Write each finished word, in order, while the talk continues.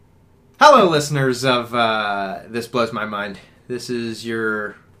Hello, listeners of This Blows My Mind. This is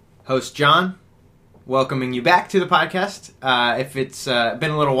your host, John, welcoming you back to the podcast. If it's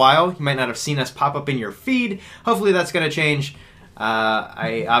been a little while, you might not have seen us pop up in your feed. Hopefully that's going to change.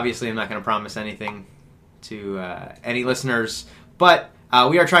 I obviously am not going to promise anything to any listeners, but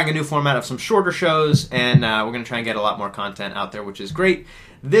we are trying a new format of some shorter shows, and we're going to try and get a lot more content out there, which is great.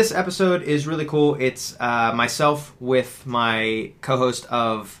 This episode is really cool. It's myself with my co-host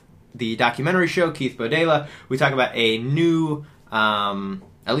of the documentary show, Keith Bodela. We talk about a new,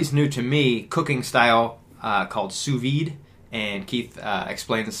 at least new to me, cooking style called sous vide, and Keith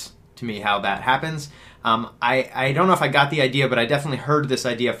explains to me how that happens. I don't know if I got the idea, but I definitely heard this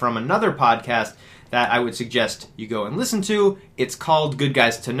idea from another podcast that I would suggest you go and listen to. It's called Good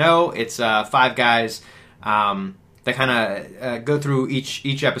Guys to Know. It's 5 guys that kind of go through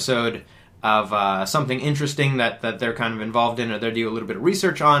each episode of something interesting that they're kind of involved in or they do a little bit of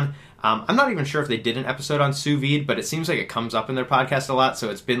research on. I'm not even sure if they did an episode on sous vide, but it seems like it comes up in their podcast a lot,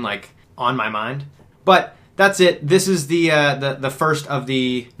 so it's been like on my mind. But that's it. This is the first of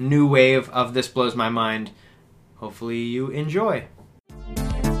the new wave of This Blows My Mind. Hopefully you enjoy.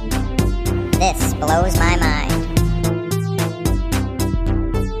 This blows my mind.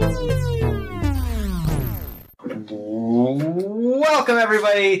 Welcome,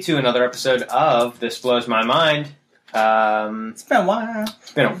 everybody, to another episode of This Blows My Mind. It's been a while.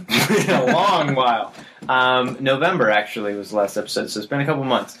 It's been a long while. November, actually, was the last episode, so it's been a couple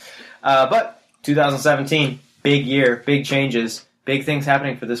months. But 2017, big year, big changes, big things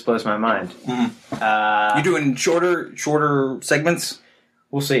happening for This Blows My Mind. Mm-hmm. You doing shorter segments?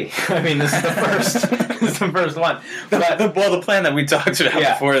 We'll see. I mean, this is the first. This is the first one. But The plan that we talked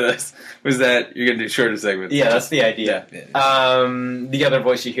about before this was that you're going to do shorter segments. Yeah, that's the idea. Yeah. The other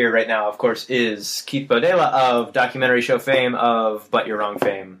voice you hear right now, of course, is Keith Bodela of documentary show fame, of But You're Wrong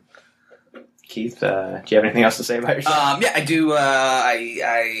fame. Keith, do you have anything else to say about yourself? Yeah, I do.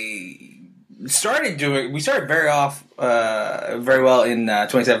 We started very well in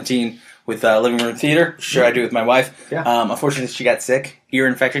 2017 with Living Room Theater, show I do with my wife. Yeah. Unfortunately, she got sick. Ear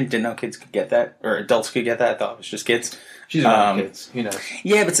infection. Didn't know kids could get that, or adults could get that. I thought it was just kids. She's around kids. Who knows?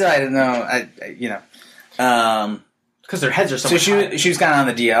 Yeah, but still, I didn't know. Because their heads are so she was kind of on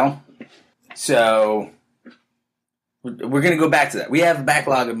the DL. So we're going to go back to that. We have a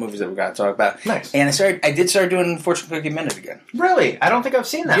backlog of movies that we got to talk about. Nice. And I did start doing Fortune Cookie Minute again. Really? I don't think I've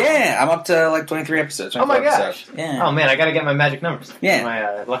seen that. Yeah, I'm up to like 23 episodes. Oh my gosh. Episodes. Yeah. Oh man, I got to get my magic numbers. Yeah.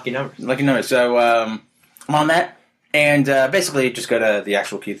 My lucky numbers. Lucky numbers. So I'm on that. And basically just go to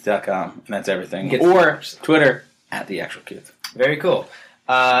theactualkeith.com and that's everything. Or Twitter at theactualkeith. Very cool.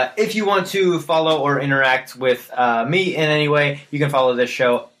 If you want to follow or interact with me in any way, you can follow this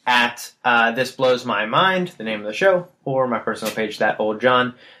show at This Blows My Mind, the name of the show, or my personal page, That Old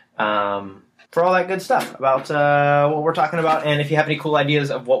John, for all that good stuff about what we're talking about, and if you have any cool ideas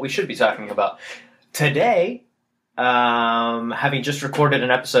of what we should be talking about. Today, having just recorded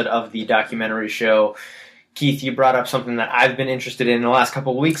an episode of the documentary show, Keith, you brought up something that I've been interested in the last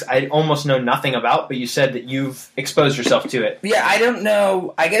couple of weeks. I almost know nothing about, but you said that you've exposed yourself to it. Yeah, I don't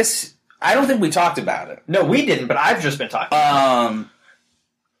know. I guess I don't think we talked about it. No, we didn't, but I've just been talking about it.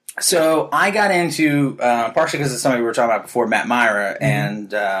 So I got into, partially because of somebody we were talking about before, Matt Myra,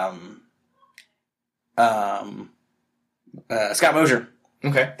 and Scott Mosier.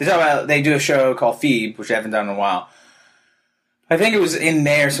 Okay. They do a show called Phoebe, which I haven't done in a while. I think it was in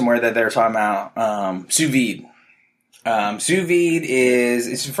there somewhere that they were talking about sous vide. Sous vide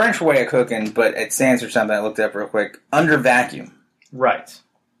it's a French way of cooking, but it stands for something I looked up real quick. Under vacuum. Right.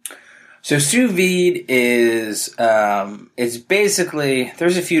 So sous vide is it's basically,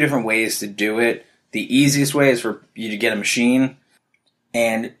 there's a few different ways to do it. The easiest way is for you to get a machine,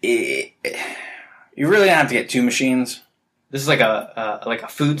 and you really don't have to get 2 machines. This is like a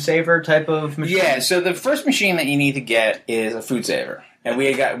food saver type of machine? Yeah, so the first machine that you need to get is a food saver. And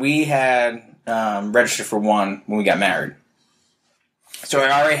we had registered for one when we got married. So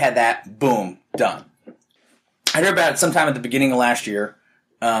I already had that. Boom. Done. I heard about it sometime at the beginning of last year.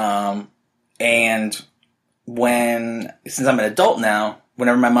 And since I'm an adult now,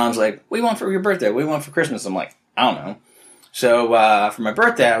 whenever my mom's like, what do you want for your birthday? What do you want for Christmas? I'm like, I don't know. So for my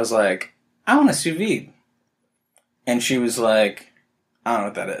birthday, I was like, I want a sous vide. And she was like, I don't know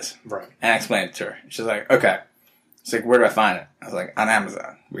what that is. Right. And I explained it to her. She's like, okay. She's like, where do I find it? I was like, on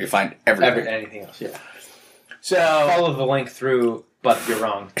Amazon, where you find everything. Anything else, yeah. So follow the link through, but you're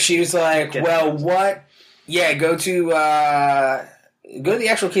wrong. She was like, well, what? Yeah, go to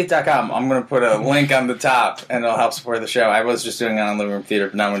theactualkeith.com. I'm going to put a link on the top, and it'll help support the show. I was just doing it on Living Room Theater,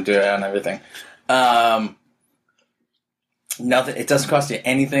 but now I'm going to do it on everything. Nothing. It doesn't cost you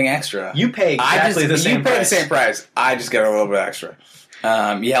anything extra. You pay exactly the same price. You pay the same price. I just get a little bit extra.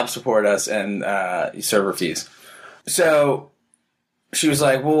 You help support us and server fees. So she was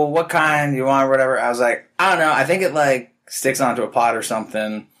like, well, what kind do you want or whatever? I was like, I don't know. I think it like sticks onto a pot or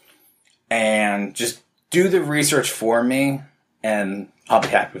something. And just do the research for me and I'll be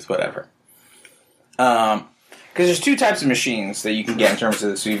happy with whatever. Because there's two types of machines that you can get in terms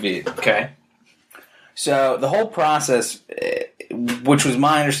of the sous vide. Okay. So the whole process, which was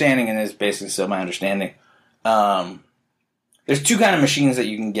my understanding and is basically still my understanding, there's two kind of machines that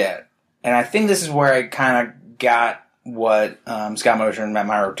you can get. And I think this is where I kind of got what Scott Mosher and Matt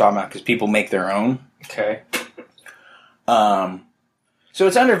Meyer were talking about, because people make their own. Okay. So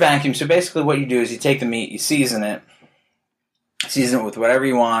it's under vacuum. So basically what you do is you take the meat, you season it with whatever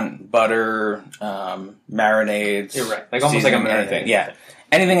you want, butter, marinades. You're right. Like almost like a marinade. Anything. Yeah.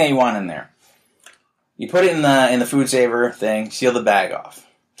 Anything that you want in there. You put it in the food saver thing, seal the bag off,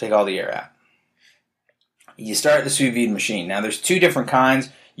 take all the air out. You start the sous vide machine. Now there's two different kinds.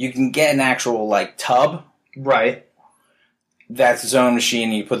 You can get an actual like tub. Right. That's its own machine,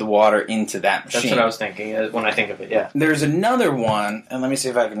 and you put the water into that machine. That's what I was thinking when I think of it, yeah. There's another one, and let me see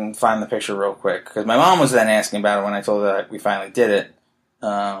if I can find the picture real quick, because my mom was then asking about it when I told her that we finally did it,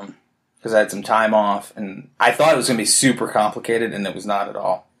 because I had some time off, and I thought it was going to be super complicated, and it was not at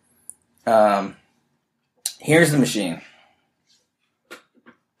all. Here's the machine.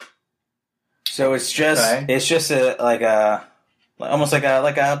 So it's just almost like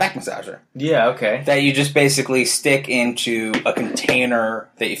a back massager. Yeah, okay. That you just basically stick into a container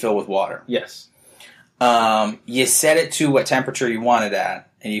that you fill with water. Yes. You set it to what temperature you want it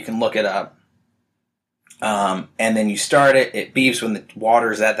at, and you can look it up. And then you start it. It beeps when the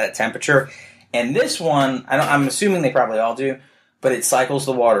water is at that temperature. And this one, I'm assuming they probably all do, but it cycles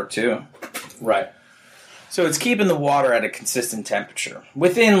the water too. Right. So it's keeping the water at a consistent temperature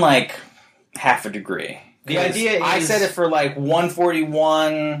within like half a degree. The idea is... I set it for like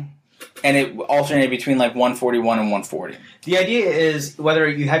 141, and it alternated between like 141 and 140. The idea is, whether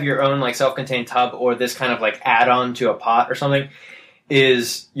you have your own like self-contained tub or this kind of like add-on to a pot or something,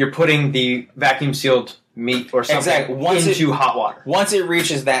 is you're putting the vacuum-sealed meat or something into hot water. Once it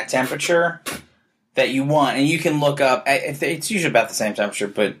reaches that temperature that you want, and you can look up, it's usually about the same temperature,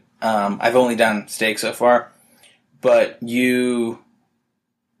 but I've only done steak so far, but you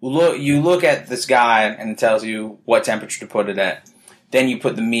look at this guide and it tells you what temperature to put it at. Then you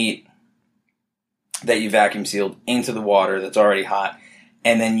put the meat that you vacuum sealed into the water that's already hot,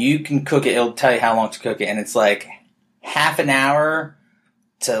 and then you can cook it. It'll tell you how long to cook it, and it's like half an hour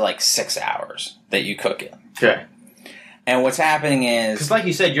to like 6 hours that you cook it. Okay. And what's happening is... Because like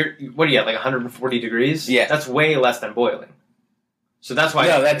you said, what are you at, like 140 degrees? Yeah. That's way less than boiling. So that's why...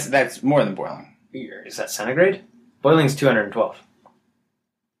 No, that's more than boiling. Is that centigrade? Boiling's 212.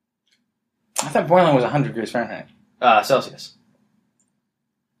 I thought boiling was 100 degrees Fahrenheit. Celsius.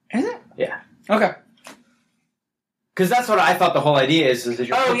 Is it? Yeah. Okay. Because that's what I thought the whole idea is that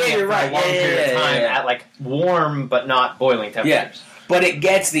you're cooking it for a long period of time at like warm but not boiling temperatures. Yeah. But it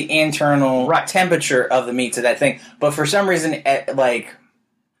gets the internal temperature of the meat to that thing. But for some reason, it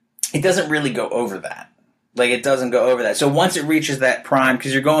doesn't really go over that. Like, it doesn't go over that. So once it reaches that prime,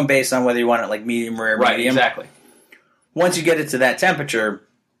 because you're going based on whether you want it like medium rare, right, medium. Exactly. Once you get it to that temperature,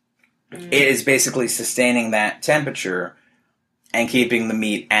 it is basically sustaining that temperature and keeping the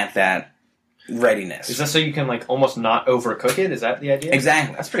meat at that readiness. Is that so you can like almost not overcook it? Is that the idea?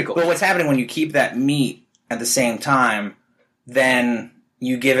 Exactly. That's pretty cool. But what's happening when you keep that meat at the same time, then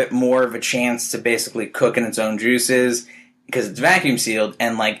you give it more of a chance to basically cook in its own juices because it's vacuum sealed,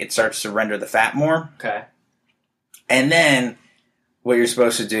 and like it starts to render the fat more. Okay. And then what you're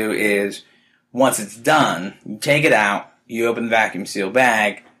supposed to do is once it's done, you take it out, you open the vacuum seal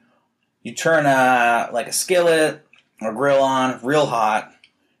bag, you turn a skillet or grill on real hot,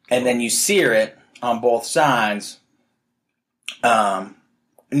 and then you sear it on both sides.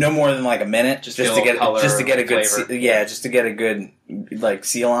 No more than like a minute, just to get a good just to get a good like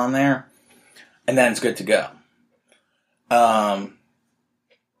seal on there, and then it's good to go.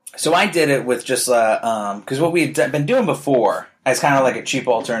 So I did it with just because what we had been doing before, as kind of like a cheap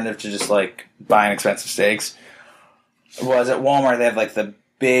alternative to just like buying expensive steaks, was at Walmart they have like the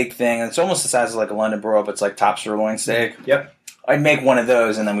big thing, and it's almost the size of like a London broil, but it's like top sirloin steak. Yep. I'd make one of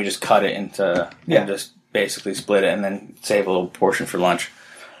those, and then we just cut it into and just basically split it, and then save a little portion for lunch.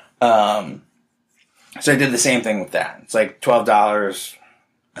 So I did the same thing with that. It's like $12.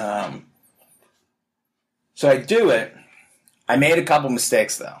 So I do it. I made a couple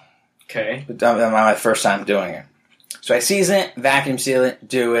mistakes though. Okay. But that was my first time doing it. So I season it, vacuum seal it,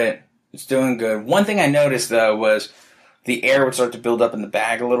 do it. It's doing good. One thing I noticed though was the air would start to build up in the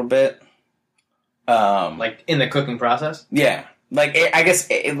bag a little bit. Like in the cooking process? Yeah. Like, I guess,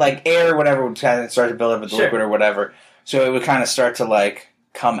 like air or whatever would kind of start to build up with the liquid or whatever. So it would kind of start to, like,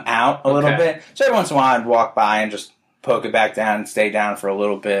 come out a little bit. So every once in a while I'd walk by and just poke it back down and stay down for a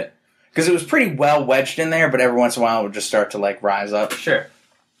little bit. Because it was pretty well wedged in there, but every once in a while it would just start to, like, rise up. Sure.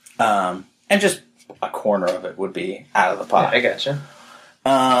 And just a corner of it would be out of the pot. Yeah, I gotcha.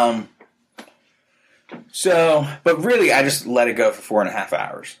 So, but really I just let it go for 4.5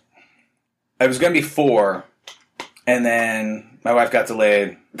 hours. It was going to be 4, and then my wife got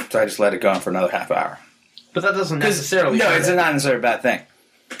delayed, so I just let it go on for another half hour. But that doesn't necessarily... No, it's not necessarily a bad thing.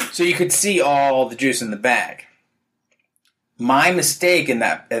 So you could see all the juice in the bag. My mistake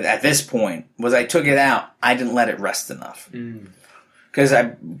at this point was I took it out. I didn't let it rest enough. Because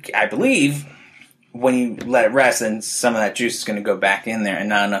I believe when you let it rest, then some of that juice is going to go back in there, and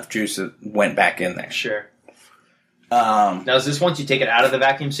not enough juice went back in there. Sure. Now, is this once you take it out of the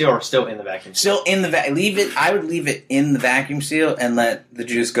vacuum seal or still in the vacuum seal? Still in the leave it. I would leave it in the vacuum seal and let the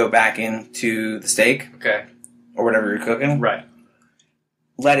juice go back into the steak. Okay. Or whatever you're cooking. Right.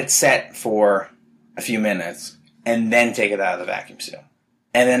 Let it set for a few minutes, and then take it out of the vacuum seal.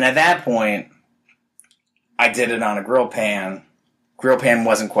 And then at that point, I did it on a grill pan. Grill pan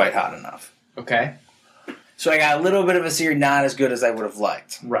wasn't quite hot enough. Okay. So I got a little bit of a sear, not as good as I would have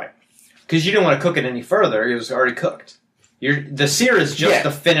liked. Right. Because you didn't want to cook it any further. It was already cooked. The sear is just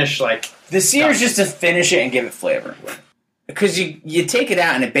the finish, like... The sear is just to finish it and give it flavor. Because you take it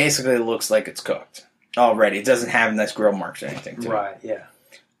out, and it basically looks like it's cooked already. It doesn't have nice grill marks or anything to it. Right, yeah.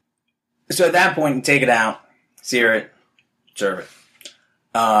 So at that point, you take it out, sear it, serve it.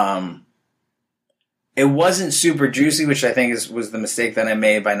 It wasn't super juicy, which I think was the mistake that I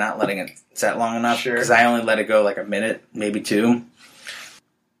made by not letting it set long enough. Sure. Because I only let it go like a minute, maybe 2.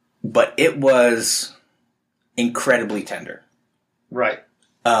 But it was incredibly tender. Right.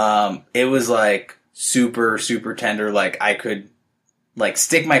 It was like super, super tender. Like I could like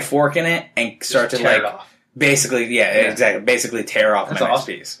stick my fork in it and start Just to tear like it off. basically, exactly, basically tear off That's my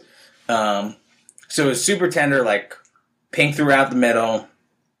awesome. piece. So it was super tender, like pink throughout the middle,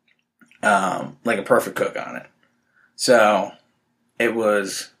 like a perfect cook on it. So it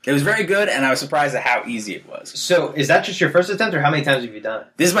was very good, and I was surprised at how easy it was. So, is that just your first attempt, or how many times have you done it?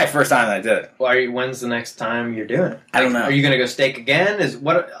 This is my first time that I did it. Well, when's the next time you're doing it? I don't know. Are you going to go steak again?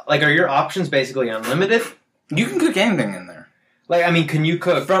 Are your options basically unlimited? You can cook anything in there. Like, I mean, can you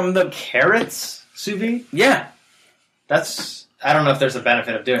cook From the carrots sous vide? Yeah. I don't know if there's a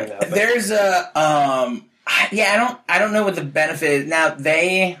benefit of doing that. But. There's a I don't know what the benefit is. Now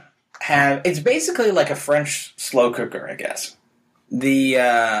they have it's basically like a French slow cooker, I guess. The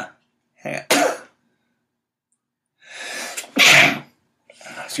hang on.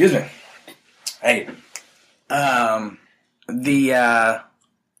 Excuse me. Hey.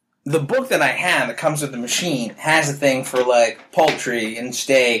 The book that I have that comes with the machine has a thing for like poultry and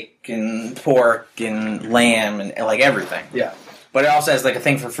steak and pork and lamb and like everything. Yeah. But it also has like a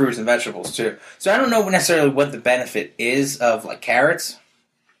thing for fruits and vegetables too. So I don't know necessarily what the benefit is of like carrots,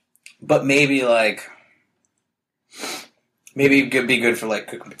 but maybe it could be good for like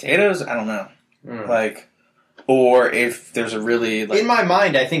cooking potatoes. I don't know. Like, or if there's a really like in my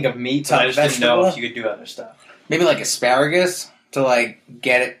mind, I think of meat, but I just didn't know if you could do other stuff. Maybe like asparagus to like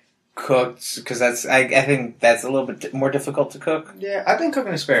get it cooked because I think that's a little bit more difficult to cook. Yeah, I've been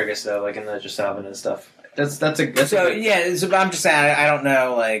cooking asparagus though, like in the just oven and stuff. So I'm just saying I don't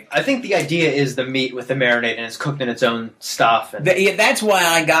know. Like I think the idea is the meat with the marinade and it's cooked in its own stuff. And that's why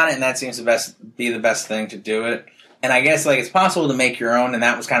I got it, and that seems to be the best thing to do it. And I guess like it's possible to make your own, and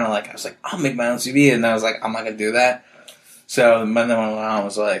that was kind of like I was like I'll make my own sous vide, and I was like I'm not gonna do that. So then my mom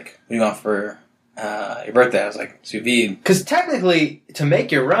was like, "What do you want for your birthday?" I was like sous vide. Because technically, to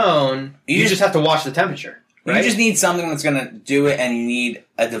make your own, you just have to watch the temperature. Right? You just need something that's gonna do it, and you need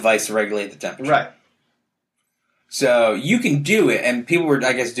a device to regulate the temperature. Right. So you can do it, and people were,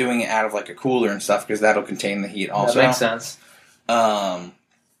 I guess, doing it out of like a cooler and stuff because that'll contain the heat also. That makes sense. But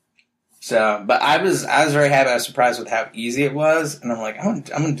I was very happy. I was surprised with how easy it was, and I'm like, I'm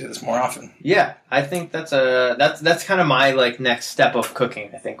gonna do this more often. Yeah, I think that's kind of my like next step of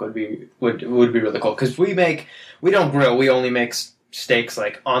cooking. I think would be really cool because we don't grill. We only make steaks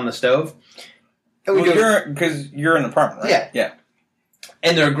like on the stove. Because you're in an apartment, right? Yeah.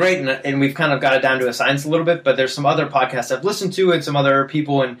 And they're great, and we've kind of got it down to a science a little bit, but there's some other podcasts I've listened to and some other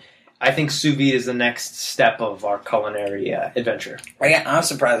people, and I think sous vide is the next step of our culinary adventure. Yeah, I was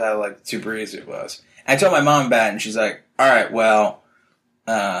surprised how like super easy it was. I told my mom about it, and she's like, all right, well,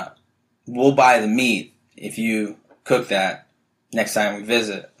 we'll buy the meat if you cook that next time we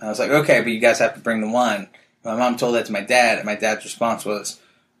visit. And I was like, okay, but you guys have to bring the wine. My mom told that to my dad, and my dad's response was,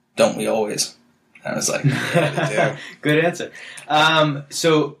 "Don't we always?" I was like, "Yeah, Good answer.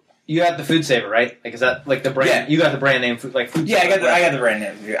 So you have the Food Saver, right? Like, is that like the brand? Yeah. You got the brand name, Food yeah." I got the brand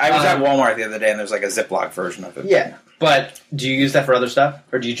name. I was at Um, Walmart the other day, and there's like a Ziploc version of it. Yeah, but do you use that for other stuff,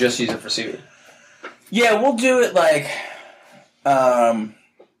 or do you just use it for seafood? Yeah, we'll do it like, so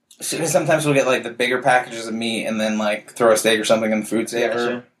sometimes we'll get like the bigger packages of meat, and then like throw a steak or something in the Food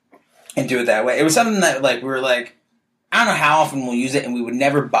Saver, and do it that way. It was something that like we were like, I don't know how often we'll use it, and we would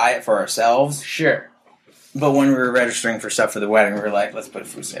never buy it for ourselves. Sure. But when we were registering for stuff for the wedding, we were like, let's put a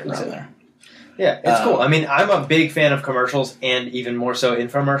Food Saver on there. Yeah, it's cool. I mean, I'm a big fan of commercials, and even more so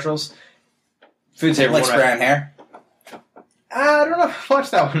infomercials. Food Saver. Like spray on hair. I don't know if I've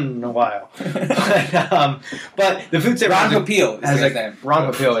watched that one in a while. but the Food Saver Ron Popeil is has his name.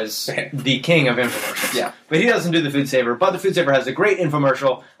 Ron Popeil is the king of infomercials. Yeah. But he doesn't do the Food Saver. But the Food Saver has a great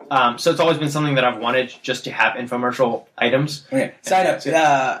infomercial. So it's always been something that I've wanted, just to have infomercial items. Okay. Side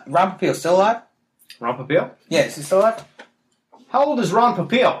note, Ron Popeil still alive? Ron Popeil? Yeah, is he still alive? How old is Ron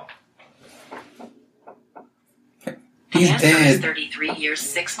Popeil? He's The answer is dead. 33 years,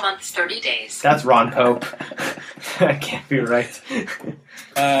 6 months, 30 days. That's Ron Pope. That can't be right.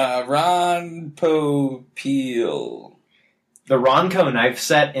 Ron Popeil. The Ronco knife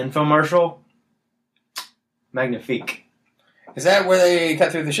set infomercial. Magnifique. Is that where they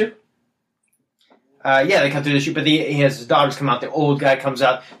cut through the shoe? Yeah, they cut through the shoot, but he has his daughters come out. The old guy comes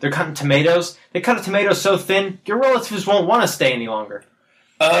out. They're cutting tomatoes. They cut a tomato so thin, your relatives won't want to stay any longer.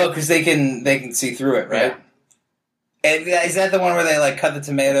 Oh, because they can see through it, right? Yeah. And is that the one where they like cut the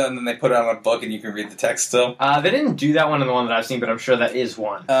tomato and then they put it on a book and you can read the text still? They didn't do that one in the one that I've seen, but I'm sure that is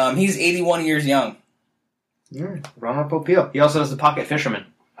one. He's 81 years young. Ronald Popeil. He also has the pocket fisherman.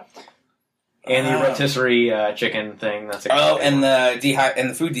 And the Oh. rotisserie chicken thing. That's And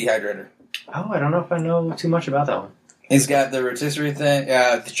the food dehydrator. Oh, I don't know if I know too much about that one. He's got the rotisserie thing,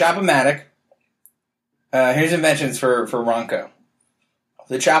 the Chop-O-Matic. Here's inventions for Ronco.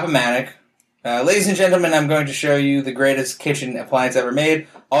 The Chop-O-Matic. Ladies and gentlemen, I'm going to show you the greatest kitchen appliance ever made.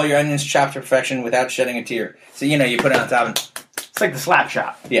 All your onions chopped to perfection without shedding a tear. So, you put it on top and... It's like the slap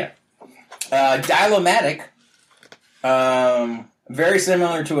shot. Yeah. Dial-O-Matic. Very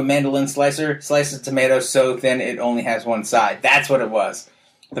similar to a mandolin slicer. Slices tomatoes so thin it only has one side. That's what it was.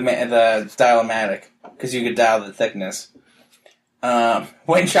 The Dial-O-Matic. Because you could dial the thickness.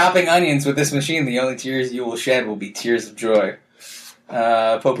 When chopping onions with this machine, the only tears you will shed will be tears of joy.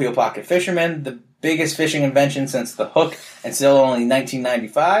 Popeil Pocket Fisherman, the biggest fishing invention since the hook, and still only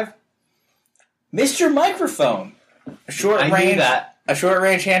 1995. Mr. Microphone, a short range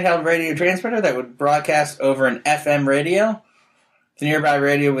handheld radio transmitter that would broadcast over an FM radio. The nearby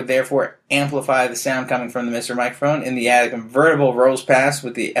radio would therefore amplify the sound coming from the Mr. Microphone. In the attic, a convertible rolls past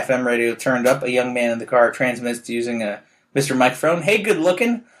with the FM radio turned up. A young man in the car transmits using a Mr. Microphone. Hey, good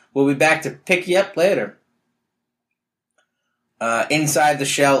looking. We'll be back to pick you up later. Inside the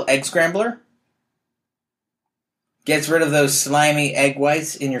shell egg scrambler. Gets rid of those slimy egg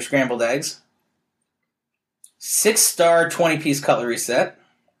whites in your scrambled eggs. 6-star 20-piece cutlery set.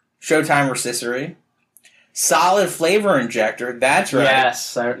 Showtime rotisserie. Solid flavor injector. That's right.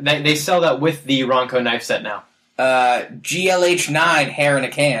 Yes. They sell that with the Ronco knife set now. GLH9 hair in a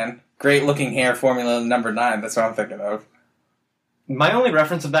can. Great looking hair formula number 9. That's what I'm thinking of. My only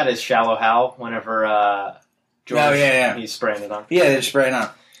reference of that is Shallow Hal whenever George, he's spraying it on. Yeah, they're spraying on.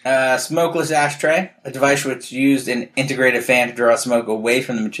 Smokeless ashtray, a device which used an integrated fan to draw smoke away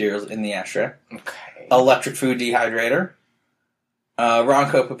from the materials in the ashtray. Okay. Electric food dehydrator.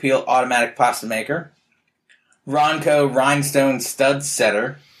 Ronco Popeil automatic pasta maker. Ronco rhinestone stud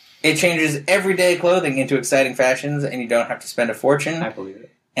setter. It changes everyday clothing into exciting fashions, and you don't have to spend a fortune. I believe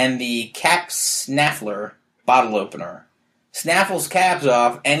it. And the Cap Snaffler bottle opener. Snaffles caps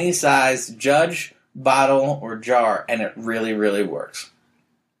off any size judge, bottle, or jar, and it really, really works.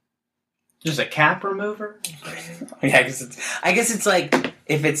 Just a cap remover? Yeah, I guess it's like,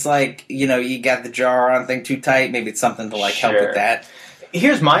 if it's like, you got the jar on thing too tight, maybe it's something to help with that.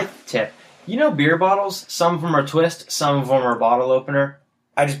 Here's my tip. Beer bottles, some of them are twist, some of them are bottle opener.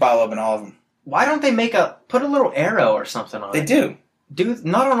 I just bottle open all of them. Why don't they put a little arrow or something on They it? do. Dude,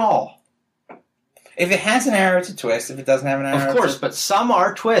 not on all. If it has an arrow, it's a twist. If it doesn't have an arrow, Of course, but some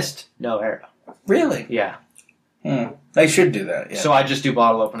are twist, no arrow. Really? Yeah. They should do that, yeah. So I just do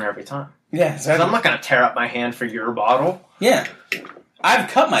bottle opener every time. Yeah, Because I'm not going to tear up my hand for your bottle. Yeah. I've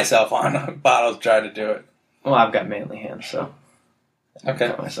cut myself on bottles trying to do it. Well, I've got manly hands, so. Okay.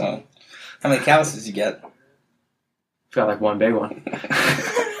 Cut myself. So, how many calluses you get? I've got one big one.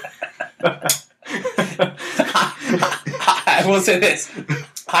 I will say this.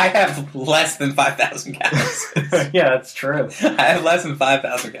 I have less than 5,000 calories. Yeah, that's true. I have less than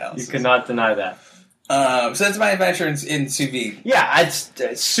 5,000 calories. You cannot deny that. So that's my adventure in sous vide. Yeah,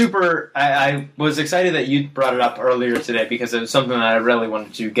 it's super. I was excited that you brought it up earlier today because it was something that I really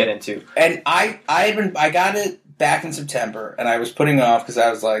wanted to get into. And I got it back in September, and I was putting it off because I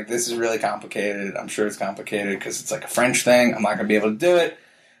was like, this is really complicated. I'm sure it's complicated because it's like a French thing. I'm not going to be able to do it.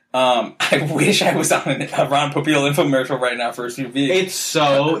 I wish I was on a Ron Popeil infomercial right now for a sous vide. It's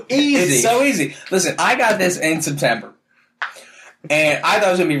so easy. It's so easy. Listen, I got this in September. And I thought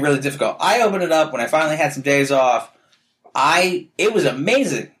it was going to be really difficult. I opened it up when I finally had some days off. It was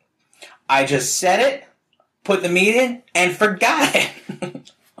amazing. I just set it, put the meat in, and forgot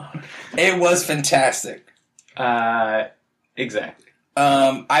it. It was fantastic. Exactly.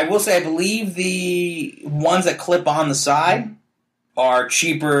 I will say, I believe the ones that clip on the side are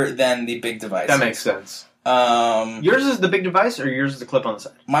cheaper than the big device. That makes sense. Yours Yours is the big device, or yours is the clip on the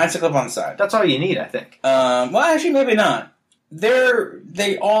side? Mine's a clip on the side. That's all you need, I think. Well, actually, maybe not.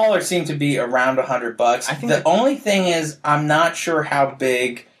 They all seem to be around $100. I think the only thing is, I'm not sure how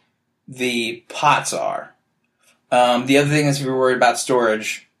big the pots are. The other thing is, if you're worried about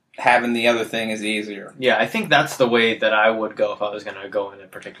storage, having the other thing is easier. Yeah, I think that's the way that I would go if I was going to go in a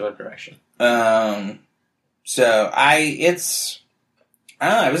particular direction. So I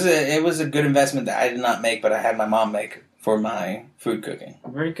don't know. It was a good investment that I did not make, but I had my mom make for my food cooking.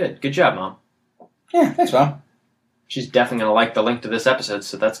 Very good. Good job, Mom. Yeah, thanks, Mom. She's definitely going to like the link to this episode,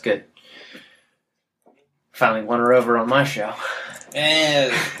 so that's good. Finally won her over on my show.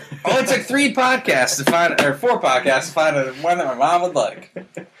 And only took 4 podcasts to find one that my mom would like.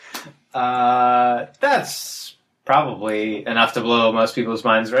 That's probably enough to blow most people's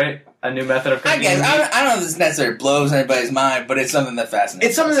minds, right? A new method of cooking. I guess. I don't know if this necessarily blows anybody's mind, but it's something that fascinates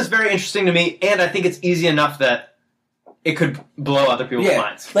It's something that's very interesting to me, and I think it's easy enough that it could blow other people's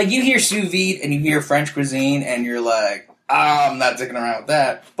minds. Like, you hear sous vide and you hear French cuisine, and you're like, I'm not sticking around with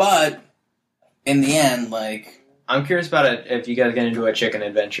that. But in the end, like... I'm curious about it if you guys get into a chicken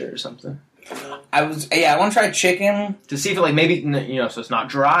adventure or something. I want to try chicken. To see if it, like, maybe, so it's not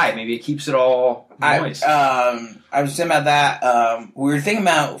dry. Maybe it keeps it all moist. I was thinking about that. We were thinking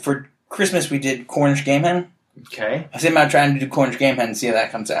about, for Christmas, we did Cornish game hen. Okay. I was thinking about trying to do Cornish game hen and see how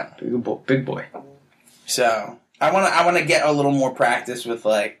that comes out. Big boy. So... I want to get a little more practice with,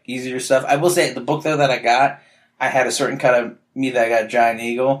 like, easier stuff. I will say, the book, though, that I got, I had a certain kind of meat that I got at Giant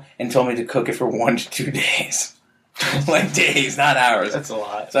Eagle and told me to cook it for 1 to 2 days. Like, days, not hours. That's a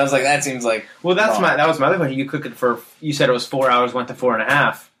lot. So I was like, that seems like... Well, that was my other question. You cook it for... You said it was 4 hours, went to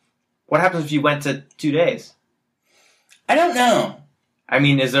 4.5. What happens if you went to 2 days? I don't know. I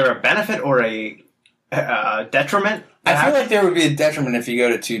mean, is there a benefit or a detriment? I feel like there would be a detriment if you go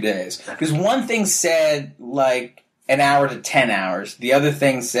to 2 days. Because one thing said, like, an hour to 10 hours. The other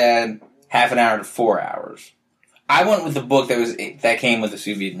thing said half an hour to 4 hours. I went with the book that came with the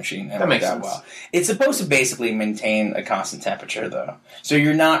sous vide machine. That makes sense. Well. It's supposed to basically maintain a constant temperature, though. So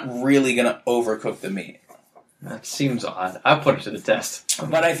you're not really going to overcook the meat. That seems odd. I'll put it to the test.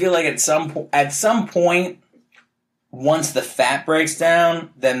 But I feel like at some point, once the fat breaks down,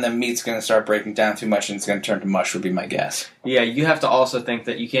 then the meat's going to start breaking down too much and it's going to turn to mush, would be my guess. Yeah, you have to also think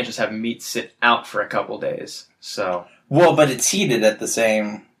that you can't just have meat sit out for a couple days. So, well, but it's heated at the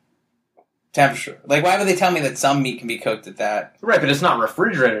same temperature. Like, why would they tell me that some meat can be cooked at that? Right, but it's not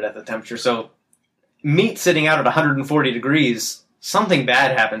refrigerated at the temperature. So, meat sitting out at 140 degrees, something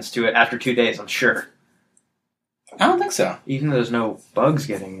bad happens to it after 2 days, I'm sure. I don't think so. Even though there's no bugs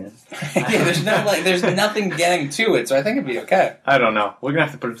getting in. Yeah, there's nothing getting to it, so I think it'd be okay. I don't know. We're gonna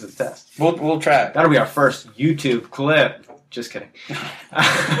have to put it to the test. We'll try it. That'll be our first YouTube clip. Just kidding.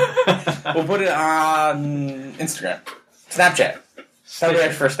 We'll put it on Instagram, Snapchat. That'll be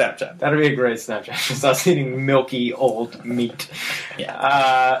our first Snapchat. That'll be a great Snapchat. Just us eating milky old meat.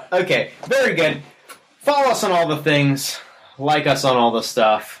 Yeah. Okay. Very good. Follow us on all the things. Like us on all the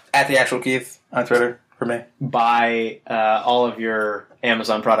stuff. At the actual Keith on Twitter. For me. Buy all of your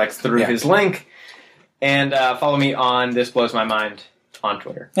Amazon products through his link, and follow me on This Blows My Mind on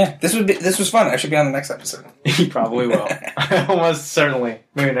Twitter. Yeah, this was fun. I should be on the next episode. You probably will. Almost certainly.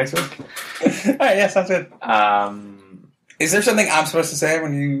 Maybe next week. All right, yeah, sounds good. Is there something I'm supposed to say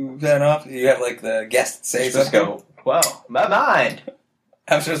when you sign off? You have like the guest say something. Go, whoa, my mind.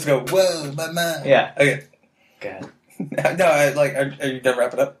 I'm supposed to go, whoa, my mind. Yeah. Okay. Go ahead. No, are you done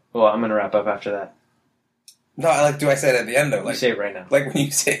wrapping up? Well, I'm gonna wrap up after that. No, do I say it at the end, though? Like, You say it right now. Like when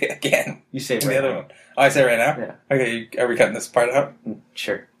you say it again. You say it in right the other now. one. Oh, I say it right now? Yeah. Okay, are we cutting this part out?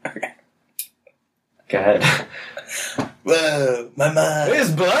 Sure. Okay. Go ahead. Whoa, my mind.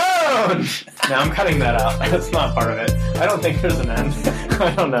 It's blown! No, I'm cutting that out. That's not part of it. I don't think there's an end.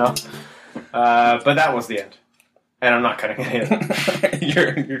 I don't know. But that was the end. And I'm not cutting any of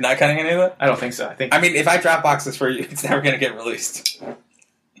it. You're not cutting any of that? I don't think so. I mean, if I drop boxes for you, it's never going to get released.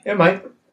 It might.